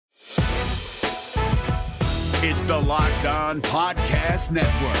It's the Locked On Podcast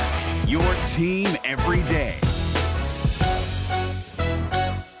Network, your team every day.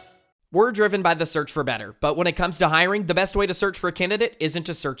 We're driven by the search for better, but when it comes to hiring, the best way to search for a candidate isn't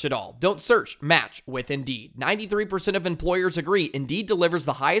to search at all. Don't search, match with Indeed. 93% of employers agree Indeed delivers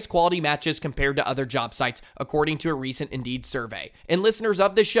the highest quality matches compared to other job sites, according to a recent Indeed survey. And listeners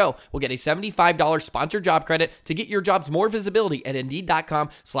of this show will get a $75 sponsored job credit to get your jobs more visibility at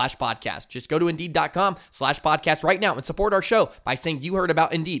Indeed.com/podcast. Just go to Indeed.com/podcast right now and support our show by saying you heard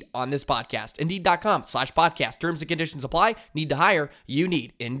about Indeed on this podcast. Indeed.com/podcast. Terms and conditions apply. Need to hire? You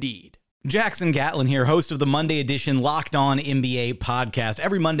need Indeed. Jackson Gatlin here, host of the Monday edition Locked On NBA podcast.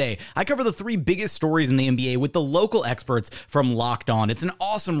 Every Monday, I cover the three biggest stories in the NBA with the local experts from Locked On. It's an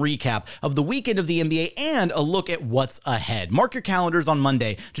awesome recap of the weekend of the NBA and a look at what's ahead. Mark your calendars on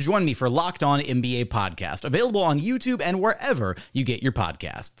Monday to join me for Locked On NBA podcast, available on YouTube and wherever you get your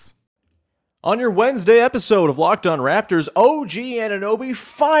podcasts. On your Wednesday episode of Locked On Raptors, OG Anunoby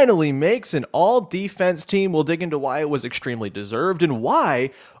finally makes an all-defense team. We'll dig into why it was extremely deserved and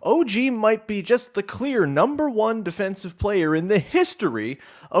why OG might be just the clear number one defensive player in the history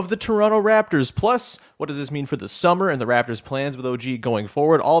of the Toronto Raptors. Plus, what does this mean for the summer and the Raptors' plans with OG going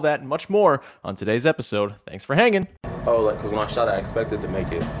forward? All that and much more on today's episode. Thanks for hanging. Because when I shot, I expected to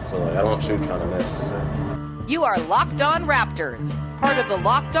make it. So, I don't shoot trying to miss. You are Locked On Raptors, part of the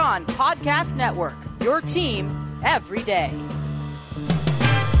Locked On Podcast Network, your team every day.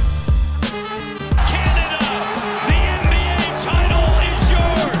 Canada, the NBA title is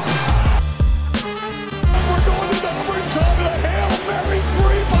yours. We're going to the overtime of the Hail Mary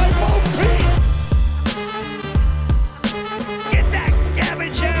 3 by Mo Pete. Get that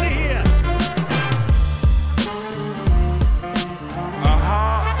garbage out of here.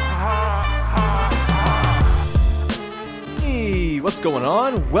 What's going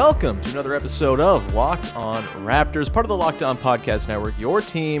on? Welcome to another episode of Locked On Raptors, part of the Locked On Podcast Network, your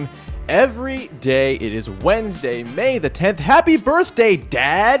team every day. It is Wednesday, May the 10th. Happy birthday,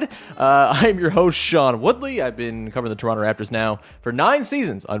 Dad! I'm your host, Sean Woodley. I've been covering the Toronto Raptors now for 9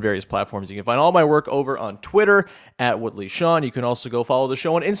 seasons on various platforms. You can find all my work over on Twitter at WoodleySean. You can also go follow the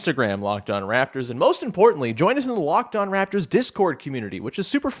show on Instagram, Locked On Raptors. And most importantly, join us in the Locked On Raptors Discord community, which is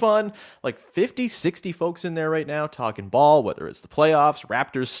super fun. Like 50, 60 folks in there right now talking ball, whether it's the playoffs,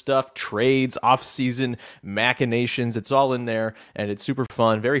 Raptors stuff, trades, off-season machinations. It's all in there, and it's super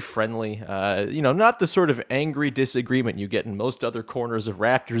fun, very friendly. Not the sort of angry disagreement you get in most other corners of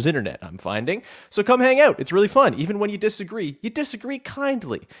Raptors internet, I'm finding. So come hang out. It's really fun. Even when you disagree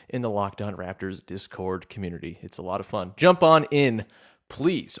kindly in the Locked On Raptors Discord community. It's a lot of fun. Jump on in,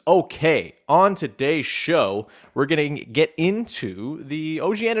 please. Okay, on today's show, we're going to get into the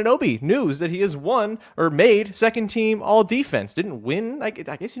OG Anunoby news that he has won or made second team all defense. Didn't win. I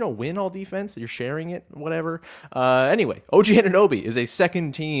guess you don't win all defense. You're sharing it, whatever. Anyway, OG Anunoby is a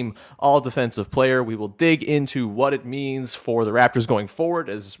second team all defensive player. We will dig into what it means for the Raptors going forward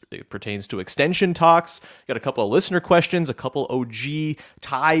as it pertains to extension talks. Got a couple of listener questions, a couple OG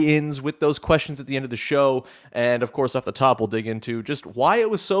tie-ins with those questions at the end of the show. And of course, off the top, we'll dig into just why it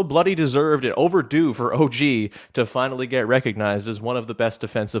was so bloody deserved and overdue for OG to finally get recognized as one of the best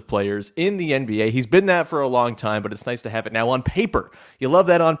defensive players in the NBA. He's been that for a long time, but it's nice to have it now on paper. You love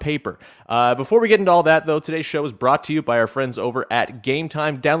that on paper. Before we get into all that, though, today's show is brought to you by our friends over at Game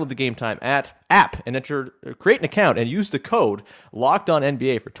Time. Download the Game Time app and create an account and use the code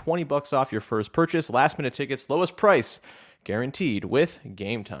LOCKEDONNBA for $20 off your first purchase. Last minute tickets, lowest price guaranteed with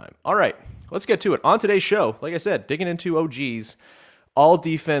Game Time. All right, let's get to it. On today's show, like I said, digging into OG's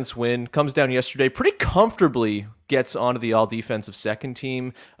all-defense win. Comes down yesterday pretty comfortably, gets onto the all-defensive second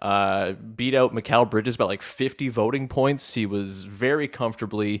team, beat out Mikal Bridges by like 50 voting points. He was very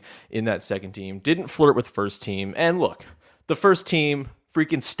comfortably in that second team. Didn't flirt with first team. And look, the first team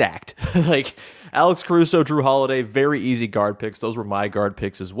freaking stacked. Like Alex Caruso, Drew Holiday, very easy guard picks. Those were my guard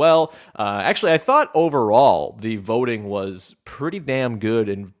picks as well. Actually, I thought overall the voting was pretty damn good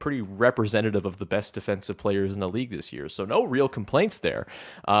and pretty representative of the best defensive players in the league this year. So no real complaints there.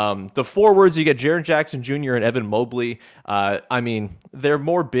 The forwards, you get Jaren Jackson Jr. and Evan Mobley. They're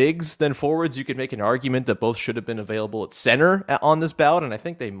more bigs than forwards. You could make an argument that both should have been available at center on this ballot, and I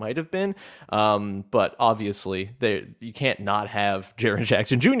think they might have been. But obviously, you can't not have Jaren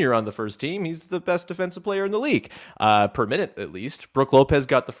Jackson Jr. on the first team. He's the best defensive player in the league, per minute at least. Brook Lopez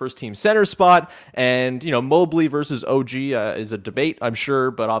got the first team center spot, and Mobley versus OG is a debate, I'm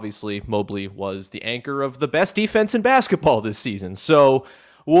sure, but obviously Mobley was the anchor of the best defense in basketball this season, so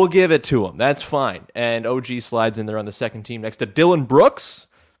we'll give it to him. That's fine. And OG slides in there on the second team next to Dylan Brooks.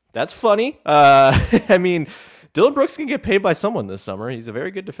 That's funny. Dylan Brooks can get paid by someone this summer. He's a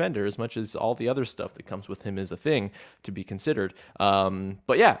very good defender, as much as all the other stuff that comes with him is a thing to be considered.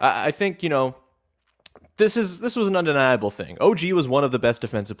 But yeah, I think, this was an undeniable thing. OG was one of the best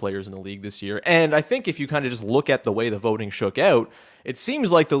defensive players in the league this year, and I think if you kind of just look at the way the voting shook out, it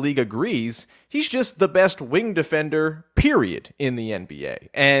seems like the league agrees he's just the best wing defender, period, in the NBA.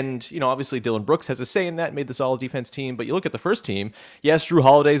 And, obviously Dylan Brooks has a say in that, made this all-defense team, but you look at the first team, yes, Drew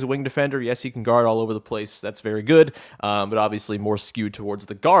Holiday's a wing defender, yes, he can guard all over the place, that's very good, but obviously more skewed towards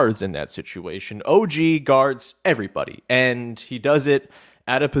the guards in that situation. OG guards everybody, and he does it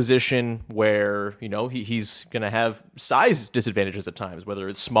at a position where, he's going to have size disadvantages at times, whether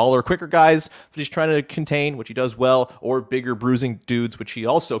it's smaller, quicker guys that he's trying to contain, which he does well, or bigger bruising dudes, which he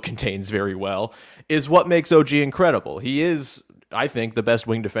also contains very well, is what makes OG incredible. He is, I think, the best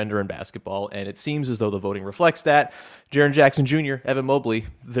wing defender in basketball, and it seems as though the voting reflects that. Jaren Jackson Jr., Evan Mobley,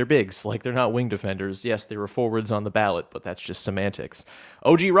 they're bigs. Like, they're not wing defenders. Yes, they were forwards on the ballot, but that's just semantics.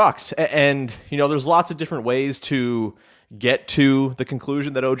 OG rocks, and, there's lots of different ways to get to the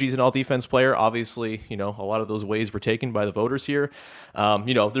conclusion that OG's an all-defense player. Obviously, a lot of those ways were taken by the voters here.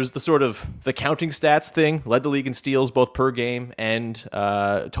 There's the sort of the counting stats thing, led the league in steals both per game and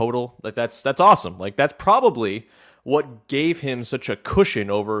total. Like, that's awesome. Like, that's probably what gave him such a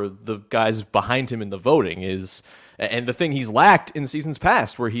cushion over the guys behind him in the voting and the thing he's lacked in seasons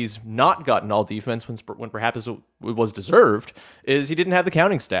past, where he's not gotten all defense when perhaps it was deserved, is he didn't have the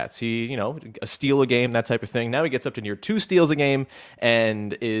counting stats. He, a steal a game, that type of thing. Now he gets up to near 2 steals a game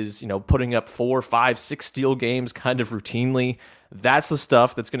and is, putting up 4, 5, 6 steal games kind of routinely. That's the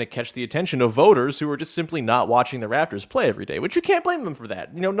stuff that's going to catch the attention of voters who are just simply not watching the Raptors play every day, which you can't blame them for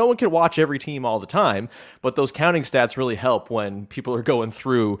that. No one can watch every team all the time, but those counting stats really help when people are going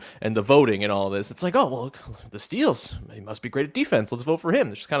through and the voting and all this. It's like, oh, well, the steals, he must be great at defense. Let's vote for him.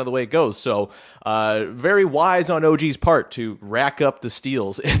 That's just kind of the way it goes. So very wise on OG's part to rack up the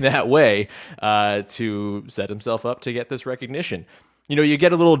steals in that way to set himself up to get this recognition. You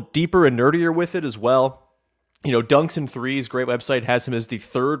get a little deeper and nerdier with it as well. Dunks and Threes, great website, has him as the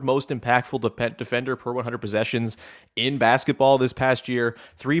third most impactful defender per 100 possessions in basketball this past year.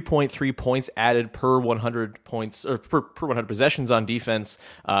 3.3 points added per 100 points or per 100 possessions on defense.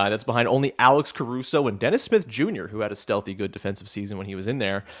 That's behind only Alex Caruso and Dennis Smith Jr., who had a stealthy good defensive season when he was in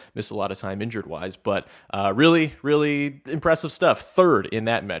there. Missed a lot of time injured-wise, but really, really impressive stuff. Third in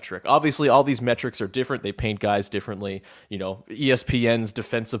that metric. Obviously, all these metrics are different. They paint guys differently. ESPN's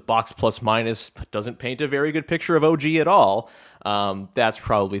defensive box plus minus doesn't paint a very good picture of OG at all. That's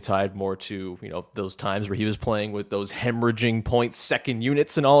probably tied more to those times where he was playing with those hemorrhaging points, second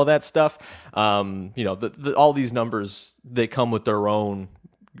units, and all of that stuff. All these numbers, they come with their own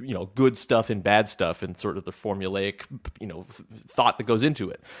good stuff and bad stuff and sort of the formulaic, thought that goes into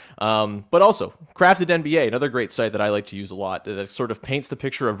it. But also, Crafted NBA, another great site that I like to use a lot that sort of paints the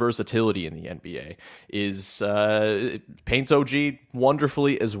picture of versatility in the NBA, it paints OG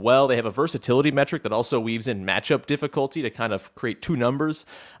wonderfully as well. They have a versatility metric that also weaves in matchup difficulty to kind of create two numbers.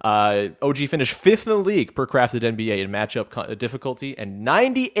 OG finished 5th in the league per Crafted NBA in matchup difficulty, and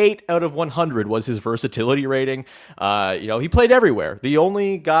 98 out of 100 was his versatility rating. He played everywhere. The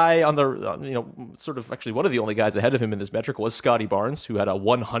only guy on the, one of the only guys ahead of him in this metric was Scotty Barnes, who had a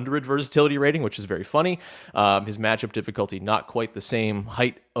 100 versatility rating, which is very funny. His matchup difficulty, not quite the same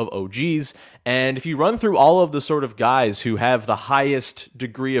height of OG's. And if you run through all of the sort of guys who have the highest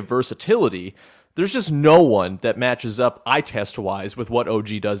degree of versatility, there's just no one that matches up eye test wise with what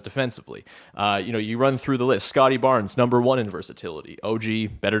OG does defensively. You run through the list. Scotty Barnes, number 1 in versatility.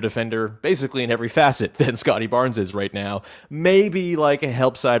 OG, better defender, basically in every facet than Scotty Barnes is right now. Maybe like a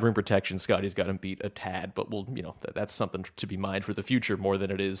help side rim protection, Scotty's got him beat a tad, but that's something to be mind for the future more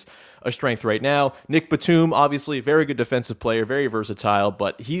than it is a strength right now. Nick Batum, obviously a very good defensive player, very versatile,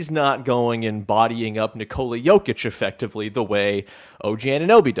 but he's not going and bodying up Nikola Jokic effectively the way OG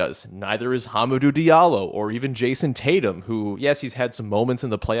Anunoby does. Neither is Hamidou Diallo or even Jason Tatum, who, yes, he's had some moments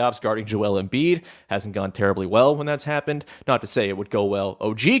in the playoffs guarding Joel Embiid. Hasn't gone terribly well when that's happened. Not to say it would go well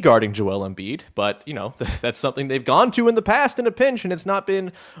OG guarding Joel Embiid, but, that's something they've gone to in the past in a pinch, and it's not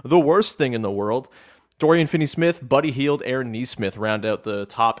been the worst thing in the world. Dorian Finney-Smith, Buddy Hield, Aaron Nesmith round out the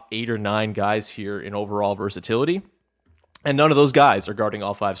top 8 or 9 guys here in overall versatility. And none of those guys are guarding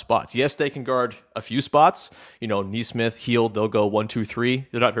all 5 spots. Yes, they can guard a few spots. Nesmith, Hield, they'll go 1, 2, 3.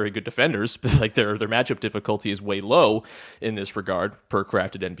 They're not very good defenders, but like their matchup difficulty is way low in this regard per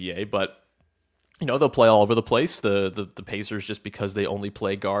Crafted NBA. But they'll play all over the place. The Pacers, just because they only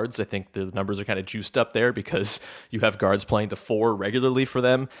play guards, I think the numbers are kind of juiced up there because you have guards playing the 4 regularly for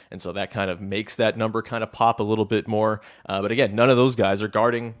them, and so that kind of makes that number kind of pop a little bit more. But again, none of those guys are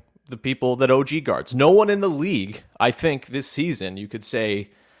guarding the people that OG guards. No one in the league, I think, this season, you could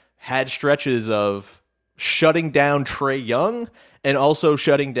say, had stretches of shutting down Trae Young and also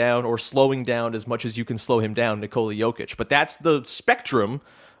shutting down or slowing down as much as you can slow him down Nikola Jokic. But that's the spectrum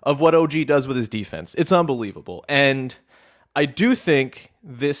of what OG does with his defense. It's unbelievable. And I do think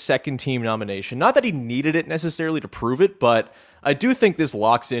this second team nomination, not that he needed it necessarily to prove it, but I do think this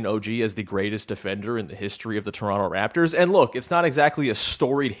locks in OG as the greatest defender in the history of the Toronto Raptors. And look, it's not exactly a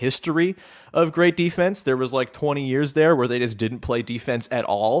storied history of great defense. There was like 20 years there where they just didn't play defense at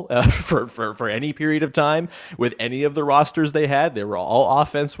all for any period of time with any of the rosters they had. They were all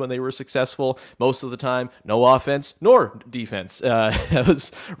offense when they were successful. Most of the time, no offense nor defense. It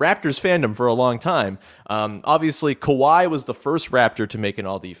was Raptors fandom for a long time. Obviously, Kawhi was the first Raptor to make an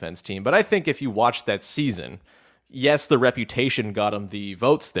all-defense team. But I think if you watched that season, yes, the reputation got him the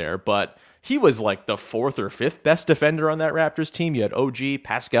votes there, but he was like the fourth or fifth best defender on that Raptors team. You had OG,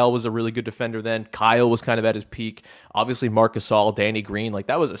 Pascal was a really good defender then. Kyle was kind of at his peak. Obviously, Marc Gasol, Danny Green, like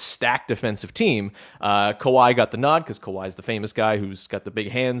that was a stacked defensive team. Kawhi got the nod because Kawhi's the famous guy who's got the big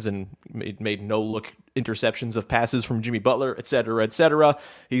hands and made no-look interceptions of passes from Jimmy Butler, et cetera, et cetera.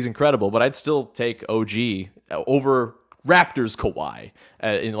 He's incredible, but I'd still take OG over Raptors Kawhi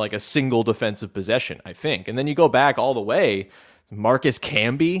in like a single defensive possession, I think. And then you go back all the way, Marcus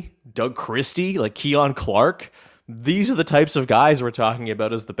Camby, Doug Christie, like Keon Clark. These are the types of guys we're talking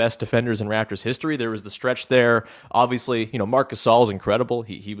about as the best defenders in Raptors history. There was the stretch there. Obviously, Marc Gasol is incredible.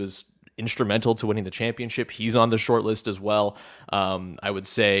 He was instrumental to winning the championship. He's on the short list as well. I would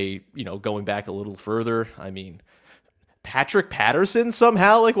say, going back a little further, I mean, Patrick Patterson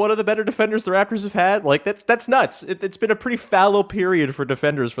somehow like one of the better defenders the Raptors have had. Like that's nuts. It's been a pretty fallow period for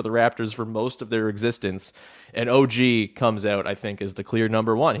defenders for the Raptors for most of their existence. And OG comes out, I think, as the clear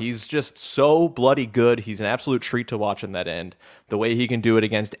number one. He's just so bloody good. He's an absolute treat to watch in that end. The way he can do it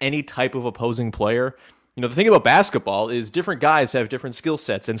against any type of opposing player. The thing about basketball is different guys have different skill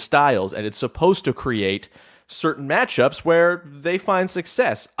sets and styles, and it's supposed to create certain matchups where they find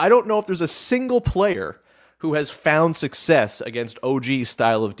success. I don't know if there's a single player who has found success against OG's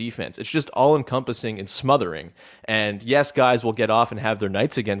style of defense. It's just all-encompassing and smothering. And yes, guys will get off and have their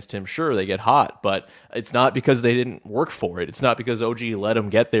nights against him. Sure, they get hot, but it's not because they didn't work for it. It's not because OG let them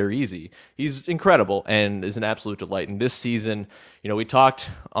get there easy. He's incredible and is an absolute delight. And this season, we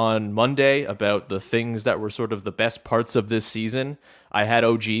talked on Monday about the things that were sort of the best parts of this season. I had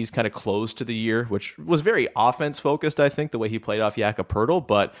OG's kind of close to the year, which was very offense-focused, I think, the way he played off Jakob Poeltl,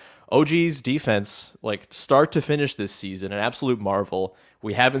 but OG's defense, like start to finish this season, an absolute marvel.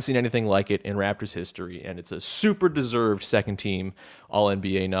 We haven't seen anything like it in Raptors history, and it's a super deserved second team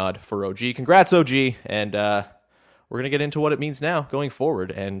All-NBA nod for OG. Congrats, OG, and we're going to get into what it means now going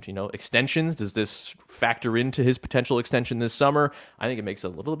forward. And, extensions, does this factor into his potential extension this summer? I think it makes it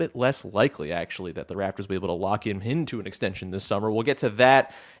a little bit less likely, actually, that the Raptors will be able to lock him into an extension this summer. We'll get to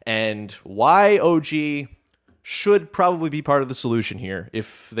that and why OG should probably be part of the solution here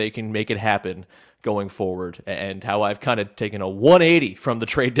if they can make it happen going forward, and how I've kind of taken a 180 from the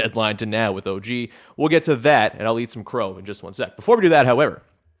trade deadline to now with OG. We'll get to that, and I'll eat some crow in just one sec. Before we do that, however,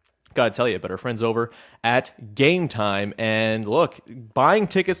 got to tell you about our friends over at Game Time. And look, buying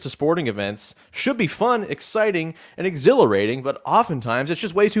tickets to sporting events should be fun, exciting, and exhilarating, but oftentimes it's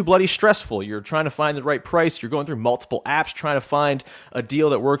just way too bloody stressful. You're trying to find the right price. You're going through multiple apps trying to find a deal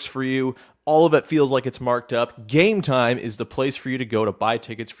that works for you. All of it feels like it's marked up. Game Time is the place for you to go to buy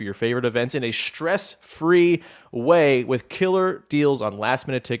tickets for your favorite events in a stress-free way with killer deals on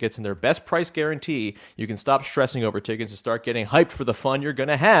last-minute tickets and their best price guarantee. You can stop stressing over tickets and start getting hyped for the fun you're going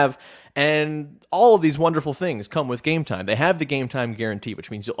to have. And all of these wonderful things come with Game Time. They have the Game Time guarantee, which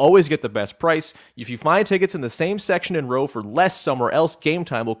means you'll always get the best price. If you find tickets in the same section and row for less somewhere else, Game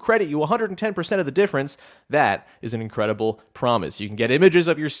Time will credit you 110% of the difference. That is an incredible promise. You can get images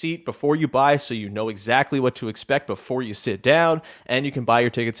of your seat before you buy, so you know exactly what to expect before you sit down, and you can buy your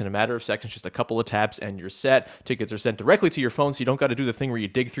tickets in a matter of seconds, just a couple of taps, and you're set. Tickets are sent directly to your phone, so you don't got to do the thing where you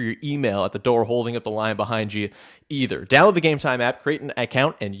dig through your email at the door holding up the line behind you either. Download the Game Time app, create an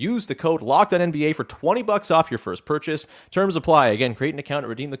account, and use the code LOCKEDONNBA for $20 off your first purchase. Terms apply. Again, create an account and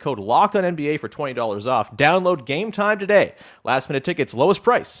redeem the code LOCKEDONNBA for $20 off. Download Game Time today. Last minute tickets, lowest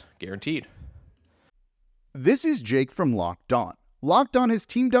price, guaranteed. This is Jake from Locked On. Locked On has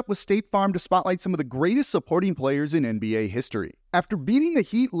teamed up with State Farm to spotlight some of the greatest supporting players in NBA history. After beating the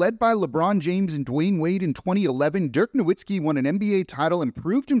Heat led by LeBron James and Dwayne Wade in 2011, Dirk Nowitzki won an NBA title and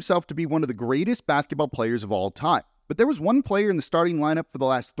proved himself to be one of the greatest basketball players of all time. But there was one player in the starting lineup for the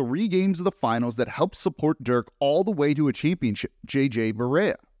last 3 games of the finals that helped support Dirk all the way to a championship, JJ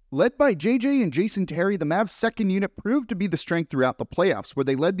Barea. Led by JJ and Jason Terry, the Mavs' second unit proved to be the strength throughout the playoffs, where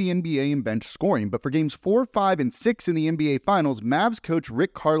they led the NBA in bench scoring. But for games 4, 5, and 6 in the NBA Finals, Mavs coach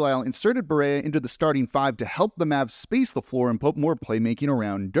Rick Carlisle inserted Barea into the starting five to help the Mavs space the floor and put more playmaking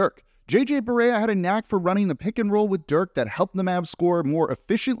around Dirk. JJ Barea had a knack for running the pick and roll with Dirk that helped the Mavs score more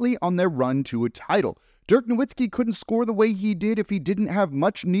efficiently on their run to a title. Dirk Nowitzki couldn't score the way he did if he didn't have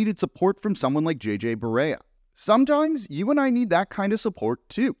much needed support from someone like JJ Barea. Sometimes you and I need that kind of support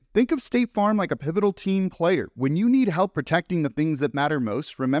too. Think of State Farm like a pivotal team player. When you need help protecting the things that matter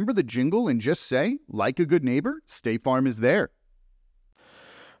most, remember the jingle and just say, like a good neighbor, State Farm is there.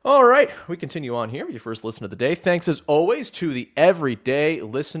 All right, we continue on here with your first listen of the day. Thanks as always to the everyday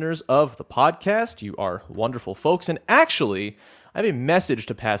listeners of the podcast. You are wonderful folks. And actually, I have a message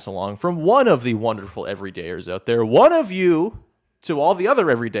to pass along from one of the wonderful everydayers out there. One of you, to all the other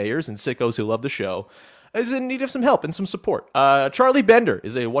everydayers and sickos who love the show, is in need of some help and some support. Charlie Bender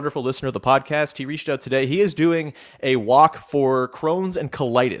is a wonderful listener of the podcast. He reached out today. He is doing a walk for Crohn's and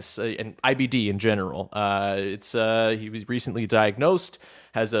colitis and IBD in general. He was recently diagnosed,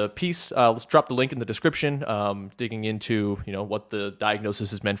 has a piece. Let's drop the link in the description, digging into what the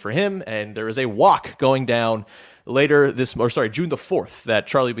diagnosis has meant for him. And there is a walk going down later June the 4th that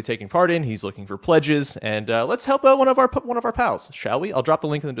Charlie will be taking part in. He's looking for pledges, and let's help out one of our pals, shall we? I'll drop the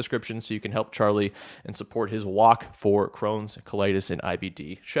link in the description so you can help Charlie and support his walk for Crohn's, colitis, and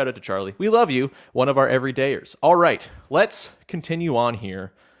IBD. Shout out to Charlie. We love you, one of our everydayers. All right, let's continue on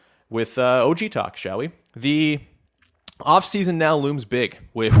here with OG talk, shall we? The offseason now looms big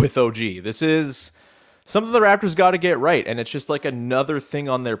with OG. This is something the Raptors got to get right, and it's just like another thing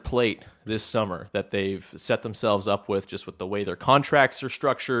on their plate this summer that they've set themselves up with, just with the way their contracts are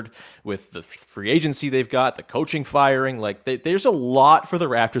structured, with the free agency they've got, the coaching firing. There's a lot for the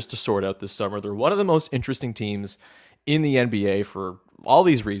Raptors to sort out this summer. They're one of the most interesting teams in the NBA for all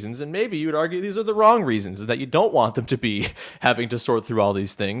these reasons, and maybe you would argue these are the wrong reasons, and that you don't want them to be having to sort through all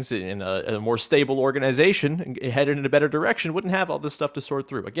these things. In a more stable organization headed in a better direction wouldn't have all this stuff to sort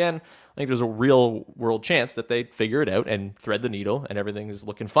through. Again, I think there's a real world chance that they figure it out and thread the needle and everything is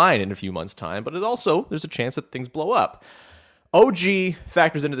looking fine in a few months' time, but there's a chance that things blow up. OG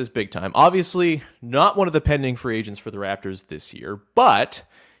factors into this big time. Obviously, not one of the pending free agents for the Raptors this year, but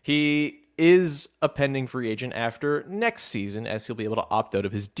he is a pending free agent after next season, as he'll be able to opt out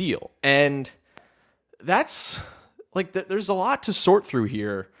of his deal. And that's there's a lot to sort through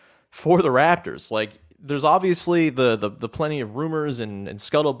here for the Raptors. There's obviously the plenty of rumors and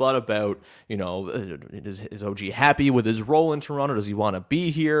scuttlebutt about, is OG happy with his role in Toronto? Does he want to be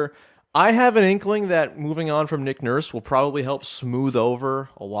here? I have an inkling that moving on from Nick Nurse will probably help smooth over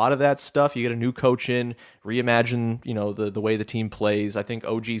a lot of that stuff. You get a new coach in, reimagine, the way the team plays. I think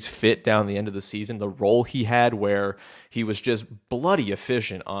OG's fit down the end of the season. The role he had where he was just bloody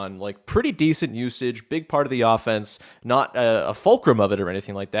efficient on pretty decent usage, big part of the offense, not a fulcrum of it or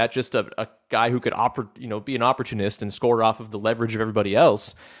anything like that. Just a guy who could be an opportunist and score off of the leverage of everybody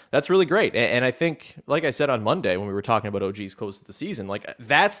else. That's really great. And I think, like I said on Monday when we were talking about OG's close to the season,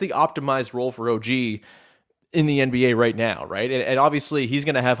 that's the optimized role for OG in the NBA right now, right? And obviously he's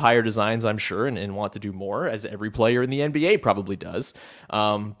going to have higher designs, I'm sure, and want to do more, as every player in the NBA probably does.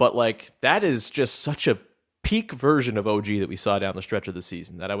 But that is just such a peak version of OG that we saw down the stretch of the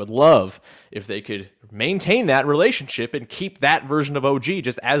season that I would love if they could maintain that relationship and keep that version of OG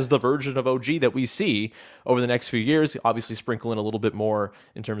just as the version of OG that we see over the next few years. Obviously sprinkle in a little bit more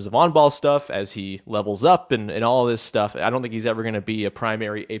in terms of on-ball stuff as he levels up and all of this stuff. I don't think he's ever going to be a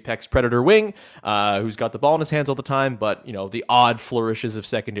primary apex predator wing who's got the ball in his hands all the time, but the odd flourishes of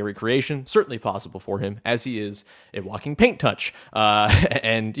secondary creation, certainly possible for him, as he is a walking paint touch.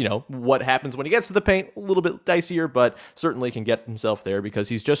 And what happens when he gets to the paint, a little bit dicier, but certainly can get himself there because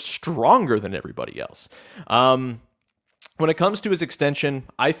he's just stronger than everybody else. When it comes to his extension,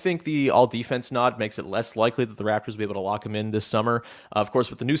 I think the all-defense nod makes it less likely that the Raptors will be able to lock him in this summer. Of course,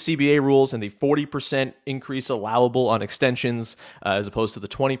 with the new CBA rules and the 40% increase allowable on extensions as opposed to the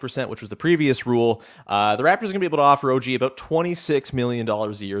 20%, which was the previous rule, the Raptors are going to be able to offer OG about $26 million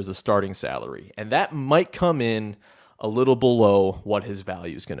a year as a starting salary. And that might come in a little below what his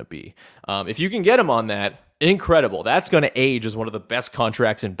value is going to be. If you can get him on that, incredible. That's going to age as one of the best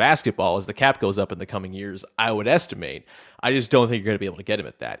contracts in basketball as the cap goes up in the coming years, I would estimate. I just don't think you're going to be able to get him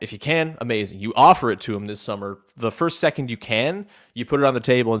at that. If you can, amazing. You offer it to him this summer. The first second you can, you put it on the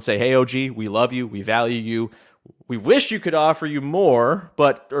table and say, hey, OG, we love you. We value you. We wish you could offer you more,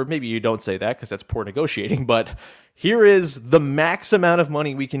 or maybe you don't say that because that's poor negotiating, but here is the max amount of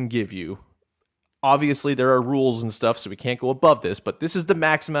money we can give you. Obviously, there are rules and stuff, so we can't go above this, but this is the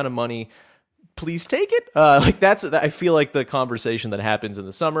max amount of money. please take it. I feel like the conversation that happens in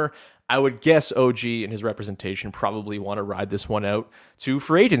the summer. I would guess OG and his representation probably want to ride this one out to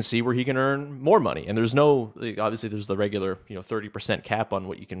free agency where he can earn more money. And there's obviously there's the regular, 30% cap on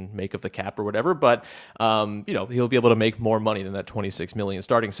what you can make of the cap or whatever, but he'll be able to make more money than that $26 million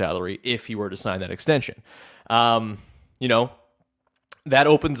starting salary if he were to sign that extension. That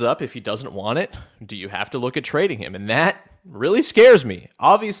opens up, if he doesn't want it, do you have to look at trading him? And that really scares me.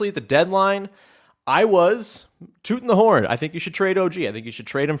 Obviously, at the deadline, I was tooting the horn. I think you should trade OG. I think you should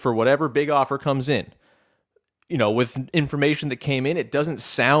trade him for whatever big offer comes in. With information that came in, it doesn't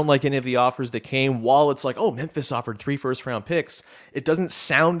sound like any of the offers that came, while it's like, oh, Memphis offered 3 first-round picks. It doesn't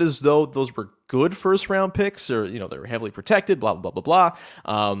sound as though those were good first-round picks or, they were heavily protected, blah, blah, blah, blah,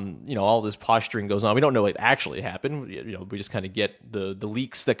 blah. All this posturing goes on. We don't know what actually happened. We just kind of get the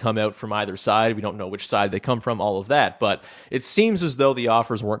leaks that come out from either side. We don't know which side they come from, all of that. But it seems as though the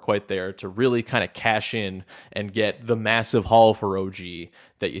offers weren't quite there to really kind of cash in and get the massive haul for OG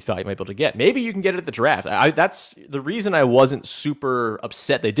that you thought you might be able to get. Maybe you can get it at the draft. That's the reason I wasn't super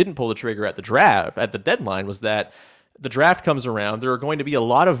upset they didn't pull the trigger at the draft, at the deadline, was that the draft comes around, there are going to be a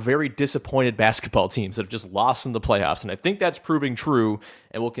lot of very disappointed basketball teams that have just lost in the playoffs. And I think that's proving true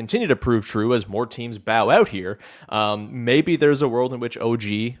and will continue to prove true as more teams bow out here. Maybe there's a world in which OG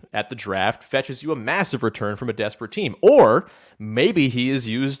at the draft fetches you a massive return from a desperate team. Or maybe he is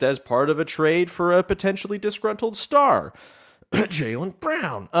used as part of a trade for a potentially disgruntled star. Jaylen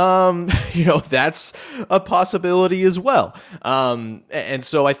Brown. That's a possibility as well. And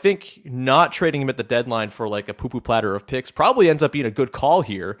so I think not trading him at the deadline for like a poo-poo platter of picks probably ends up being a good call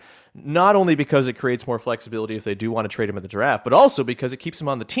here, not only because it creates more flexibility if they do want to trade him at the draft, but also because it keeps him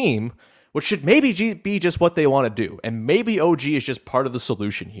on the team, which should maybe be just what they want to do. And maybe OG is just part of the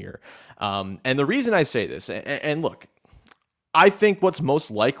solution here. And the reason I say this, and look, I think what's most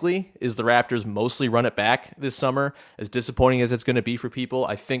likely is the Raptors mostly run it back this summer, as disappointing as it's going to be for people.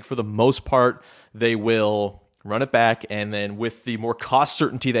 I think for the most part, they will run it back, and then with the more cost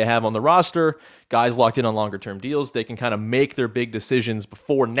certainty they have on the roster, guys locked in on longer term deals, they can kind of make their big decisions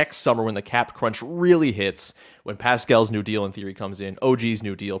before next summer when the cap crunch really hits, when Pascal's new deal in theory comes in, OG's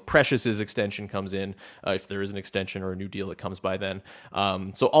new deal, Precious's extension comes in, if there is an extension or a new deal that comes by then.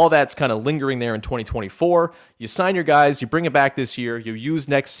 So all that's kind of lingering there in 2024. You sign your guys, you bring it back this year, you use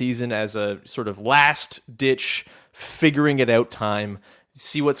next season as a sort of last ditch figuring it out time.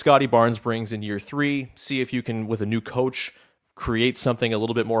 See what Scotty Barnes brings in year 3. See if you can, with a new coach, create something a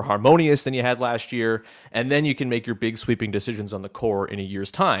little bit more harmonious than you had last year. And then you can make your big sweeping decisions on the core in a year's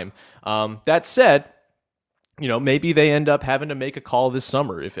time. That said, maybe they end up having to make a call this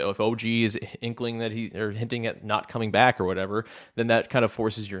summer. If OG is inkling that or hinting at not coming back or whatever, then that kind of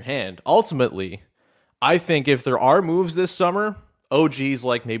forces your hand. Ultimately, I think if there are moves this summer, OG's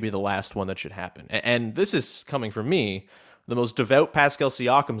like maybe the last one that should happen. And this is coming from me, the most devout Pascal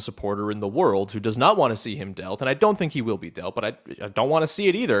Siakam supporter in the world, who does not want to see him dealt, and I don't think he will be dealt, but I don't want to see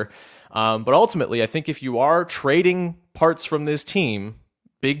it either. But ultimately, I think if you are trading parts from this team,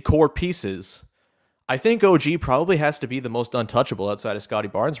 big core pieces, I think OG probably has to be the most untouchable outside of Scotty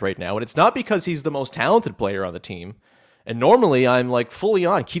Barnes right now, and it's not because he's the most talented player on the team. And normally I'm like fully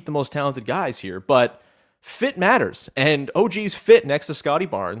on keep the most talented guys here, but fit matters, and OG's fit next to Scotty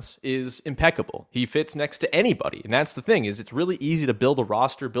Barnes is impeccable. He fits next to anybody, and that's the thing, is it's really easy to build a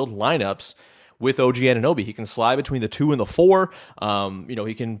roster, build lineups with OG Anunoby. He can slide between the 2 and the 4.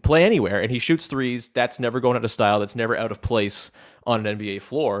 He can play anywhere, and he shoots threes. That's never going out of style. That's never out of place on an NBA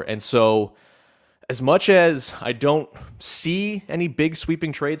floor. And so as much as I don't see any big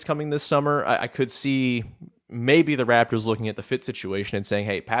sweeping trades coming this summer, I could see maybe the Raptors looking at the fit situation and saying,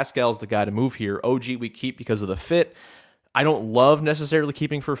 hey, Pascal's the guy to move here. OG we keep because of the fit. I don't love necessarily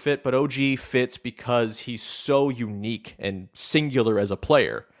keeping for fit, but OG fits because he's so unique and singular as a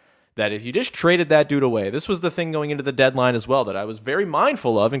player that if you just traded that dude away, this was the thing going into the deadline as well that I was very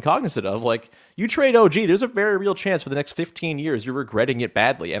mindful of and cognizant of. Like, you trade OG, there's a very real chance for the next 15 years you're regretting it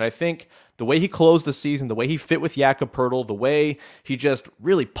badly. And I think the way he closed the season, the way he fit with Jakob Poeltl, the way he just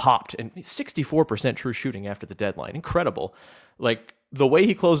really popped, and 64% true shooting after the deadline, incredible. Like, the way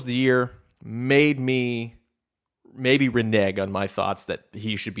he closed the year made me maybe renege on my thoughts that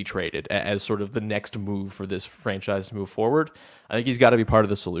he should be traded as sort of the next move for this franchise to move forward. I think he's got to be part of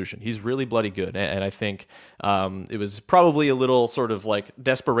the solution. He's really bloody good, and I think it was probably a little sort of like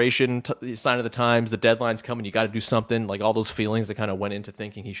desperation sign of the times. The deadline's coming, you got to do something, like all those feelings that kind of went into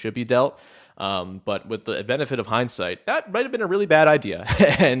thinking he should be dealt. But with the benefit of hindsight, that might have been a really bad idea.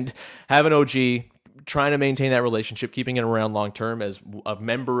 And having OG trying to maintain that relationship, keeping it around long term as a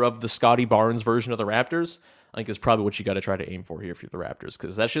member of the Scotty Barnes version of the Raptors, I think is probably what you got to try to aim for here if you're the Raptors,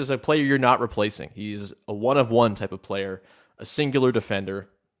 because that's just a player you're not replacing. He's a one-of-one type of player, a singular defender,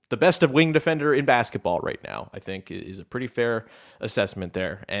 the best of wing defender in basketball right now, I think is a pretty fair assessment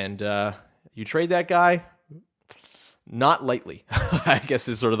there. And you trade that guy, not lightly, I guess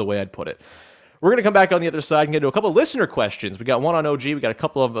is sort of the way I'd put it. We're going to come back on the other side and get to a couple of listener questions. We got one on OG. We got a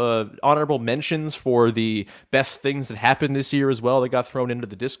couple of honorable mentions for the best things that happened this year as well that got thrown into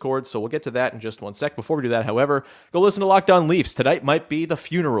the Discord. So we'll get to that in just one sec. Before we do that, however, go listen to Locked On Leafs. Tonight might be the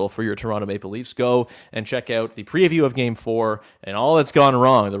funeral for your Toronto Maple Leafs. Go and check out the preview of Game 4 and all that's gone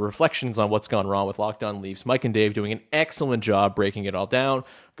wrong, the reflections on what's gone wrong with Locked On Leafs. Mike and Dave doing an excellent job breaking it all down.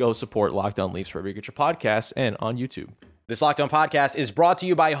 Go support Locked On Leafs wherever you get your podcasts and on YouTube. This Locked On podcast is brought to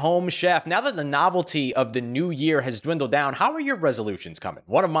you by Home Chef. Now that the novelty of the new year has dwindled down, how are your resolutions coming?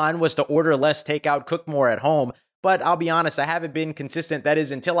 One of mine was to order less takeout, cook more at home, but I'll be honest, I haven't been consistent. That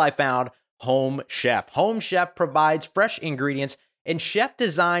is until I found Home Chef. Home Chef provides fresh ingredients and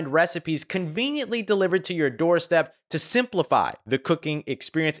chef-designed recipes conveniently delivered to your doorstep to simplify the cooking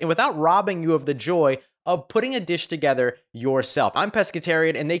experience and without robbing you of the joy of putting a dish together yourself. I'm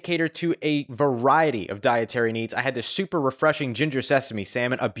pescatarian and they cater to a variety of dietary needs. I had this super refreshing ginger sesame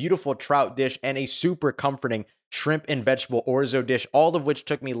salmon, a beautiful trout dish, and a super comforting shrimp and vegetable orzo dish, all of which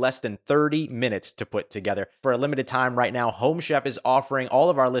took me less than 30 minutes to put together. For a limited time right now, Home Chef is offering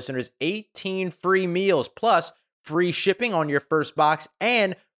all of our listeners 18 free meals plus free shipping on your first box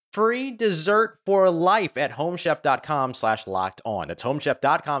and free dessert for life at homechef.com/lockedon. That's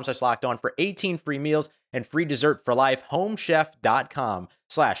homechef.com/lockedon for 18 free meals and free dessert for life.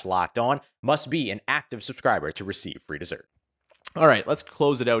 Homechef.com/lockedon. Must be an active subscriber to receive free dessert. All right, let's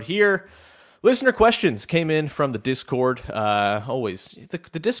close it out here. Listener questions came in from the Discord. Always,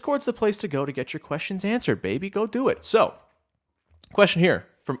 the Discord's the place to go to get your questions answered, baby. Go do it. So, question here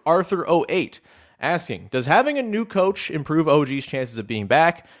from Arthur08 asking, does having a new coach improve OG's chances of being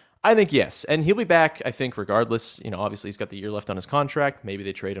back? I think yes, and he'll be back, I think, regardless. Obviously, he's got the year left on his contract. Maybe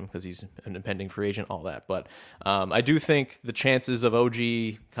they trade him because he's an impending free agent, all that. But I do think the chances of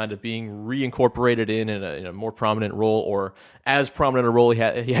OG kind of being reincorporated in a more prominent role, or as prominent a role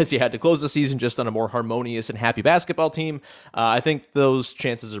as he had to close the season, just on a more harmonious and happy basketball team, I think those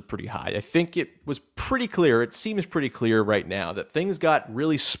chances are pretty high. I think it was pretty clear, it seems pretty clear right now, that things got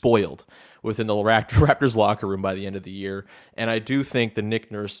really spoiled within the Raptors locker room by the end of the year. And I do think the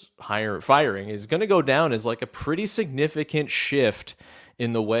Nick Nurse firing is going to go down as like a pretty significant shift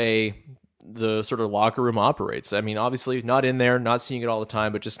in the way the sort of locker room operates. I mean, obviously not in there, not seeing it all the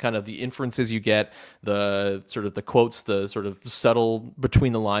time, but just kind of the inferences you get, the sort of the quotes, the sort of subtle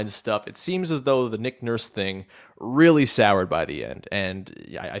between the lines stuff. It seems as though the Nick Nurse thing really soured by the end. And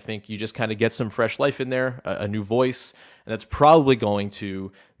I think you just kind of get some fresh life in there, a new voice, and that's probably going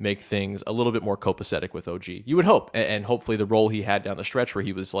to make things a little bit more copacetic with OG. You would hope, and hopefully the role he had down the stretch where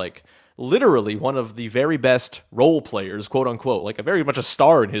he was like literally one of the very best role players, quote unquote, like a very much a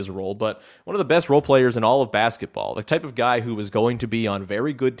star in his role, but one of the best role players in all of basketball, the type of guy who was going to be on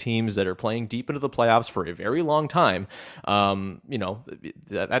very good teams that are playing deep into the playoffs for a very long time.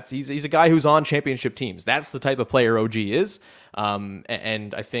 He's a guy who's on championship teams. That's the type of player OG is.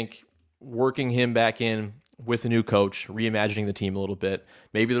 And I think working him back in with a new coach, reimagining the team a little bit,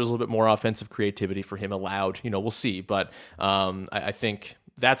 maybe there's a little bit more offensive creativity for him allowed, we'll see. But I think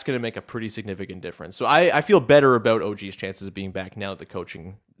that's going to make a pretty significant difference. So I feel better about OG's chances of being back now that the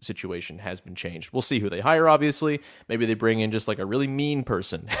coaching situation has been changed. We'll see who they hire, obviously. Maybe they bring in just like a really mean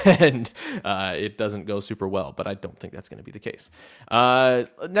person and it doesn't go super well, but I don't think that's going to be the case.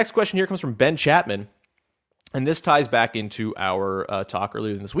 Next question here comes from Ben Chapman. And this ties back into our talk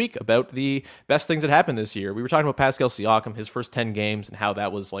earlier this week about the best things that happened this year. We were talking about Pascal Siakam, his first 10 games, and how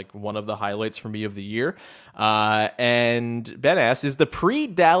that was like one of the highlights for me of the year. And Ben asked, is the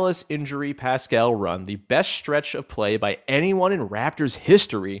pre-Dallas injury Pascal run the best stretch of play by anyone in Raptors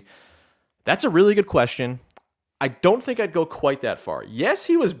history? That's a really good question. I don't think I'd go quite that far. Yes,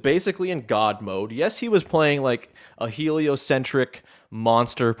 he was basically in God mode. Yes, he was playing like a heliocentric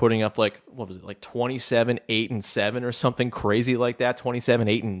monster, putting up like, 27, 8, and 7 or something crazy like that, 27,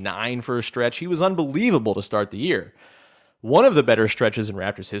 8, and 9 for a stretch. He was unbelievable to start the year. One of the better stretches in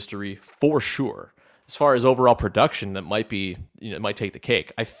Raptors history, for sure. As far as overall production, that might be, it might take the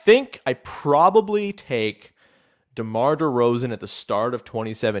cake. I think I probably take DeMar DeRozan at the start of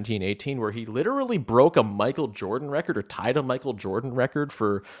 2017-18, where he literally broke a Michael Jordan record or tied a Michael Jordan record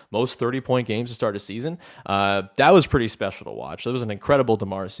for most 30-point games to start a season. That was pretty special to watch. That was an incredible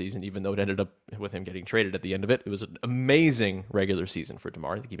DeMar season, even though it ended up with him getting traded at the end of it. It was an amazing regular season for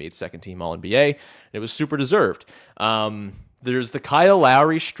DeMar. I think he made second-team All-NBA, and it was super deserved. There's the Kyle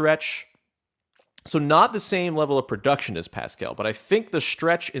Lowry stretch So not the same level of production as Pascal, but I think the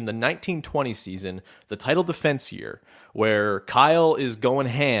stretch in the 1920 season, the title defense year, where Kyle is going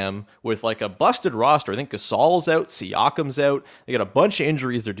ham with like a busted roster. I think Gasol's out, Siakam's out. They got a bunch of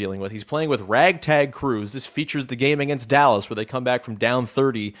injuries they're dealing with. He's playing with ragtag crews. This features the game against Dallas where they come back from down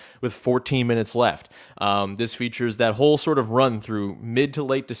 30 with 14 minutes left. This features that whole sort of run through mid to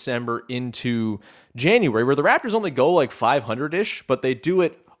late December into January where the Raptors only go like 500-ish, but they do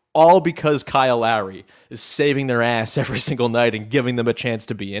it all because Kyle Lowry is saving their ass every single night and giving them a chance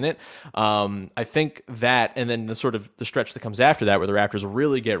to be in it. I think that, and then the sort of the stretch that comes after that where the Raptors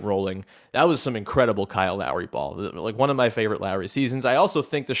really get rolling, that was some incredible Kyle Lowry ball. Like one of my favorite Lowry seasons. I also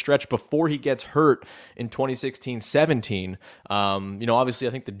think the stretch before he gets hurt in 2016-17, obviously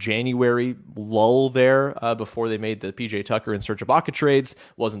I think the January lull there before they made the PJ Tucker and Serge Ibaka trades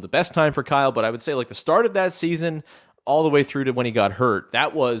wasn't the best time for Kyle, but I would say like the start of that season all the way through to when he got hurt,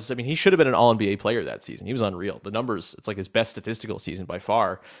 he should have been an all-NBA player that season. He was unreal. The numbers, it's like his best statistical season by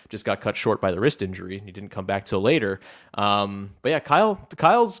far, just got cut short by the wrist injury, and he didn't come back till later. But yeah,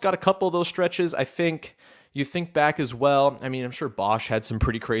 Kyle's got a couple of those stretches. I think you think back as well, I mean, I'm sure Bosch had some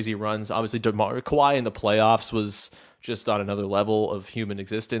pretty crazy runs. Obviously, Kawhi in the playoffs was just on another level of human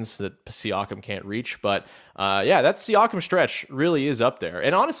existence that Siakam can't reach. But that Siakam stretch really is up there.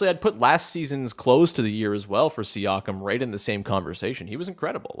 And honestly, I'd put last season's close to the year as well for Siakam right in the same conversation. He was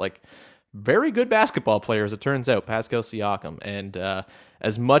incredible. Like, very good basketball player, as it turns out, Pascal Siakam. And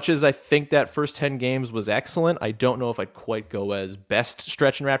as much as I think that first 10 games was excellent, I don't know if I'd quite go as best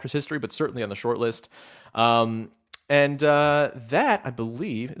stretch in Raptors history, but certainly on the short list. That, I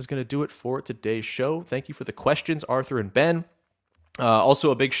believe, is going to do it for today's show. Thank you for the questions, Arthur and Ben.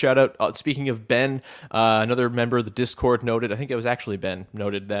 Also, a big shout out. Speaking of Ben, another member of the Discord noted, I think it was actually Ben,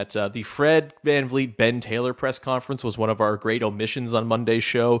 noted that the Fred VanVleet Ben Taylor press conference was one of our great omissions on Monday's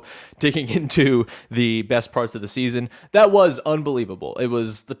show, digging into the best parts of the season. That was unbelievable. It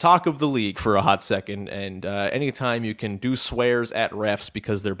was the talk of the league for a hot second, and anytime you can do swears at refs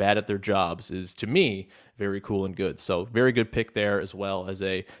because they're bad at their jobs is, to me, very cool and good. So very good pick there, as well as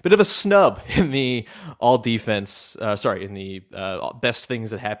a bit of a snub in the best things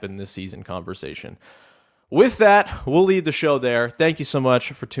that happened this season conversation. With that, we'll leave the show there. Thank you so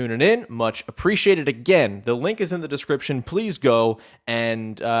much for tuning in. Much appreciated. Again, the link is in the description. Please go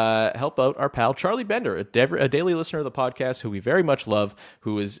and help out our pal Charlie Bender, a daily listener of the podcast who we very much love,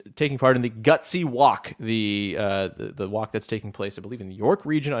 who is taking part in the Gutsy Walk, the walk that's taking place, I believe, in the York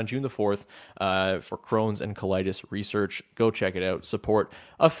region on June the 4th for Crohn's and colitis research. Go check it out. Support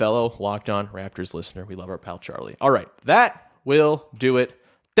a fellow Locked On Raptors listener. We love our pal Charlie. All right, that will do it.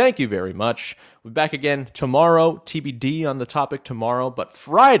 Thank you very much. We'll be back again tomorrow, TBD on the topic tomorrow, but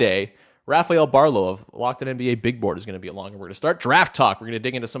Friday, Rafael Barlow of Locked On NBA Big Board is going to be along, and we're going to start draft talk. We're going to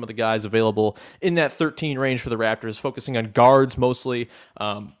dig into some of the guys available in that 13 range for the Raptors, focusing on guards mostly,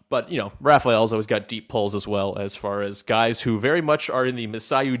 but, Rafael's always got deep pulls as well, as far as guys who very much are in the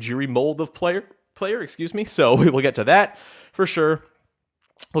Masai Ujiri mold of player, so we will get to that for sure.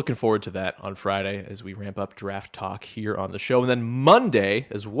 Looking forward to that on Friday as we ramp up draft talk here on the show. And then Monday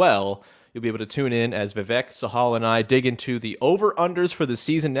as well, you'll be able to tune in as Vivek, Sahal, and I dig into the over-unders for the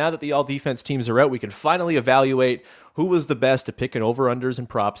season. Now that the all-defense teams are out, we can finally evaluate who was the best at picking over-unders and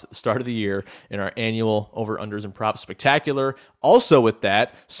props at the start of the year in our annual over-unders and props spectacular. Also with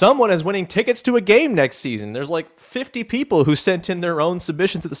that, someone is winning tickets to a game next season. There's like 50 people who sent in their own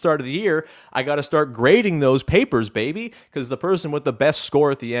submissions at the start of the year. I got to start grading those papers, baby, because the person with the best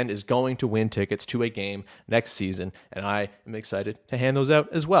score at the end is going to win tickets to a game next season, and I am excited to hand those out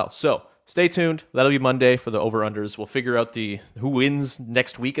as well. So stay tuned. That'll be Monday for the over-unders. We'll figure out who wins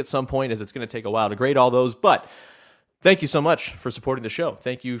next week at some point, as it's going to take a while to grade all those, but thank you so much for supporting the show.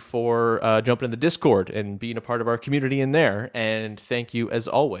 Thank you for jumping in the Discord and being a part of our community in there. And thank you, as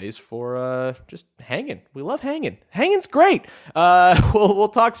always, for just hanging. We love hanging. Hanging's great. We'll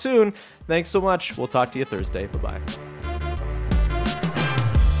talk soon. Thanks so much. We'll talk to you Thursday. Bye-bye.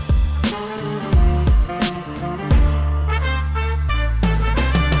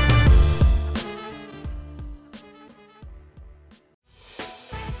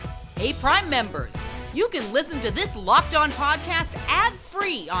 Hey, Prime members, you can listen to this Locked On podcast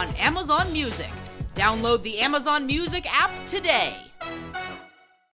ad-free on Amazon Music. Download the Amazon Music app today.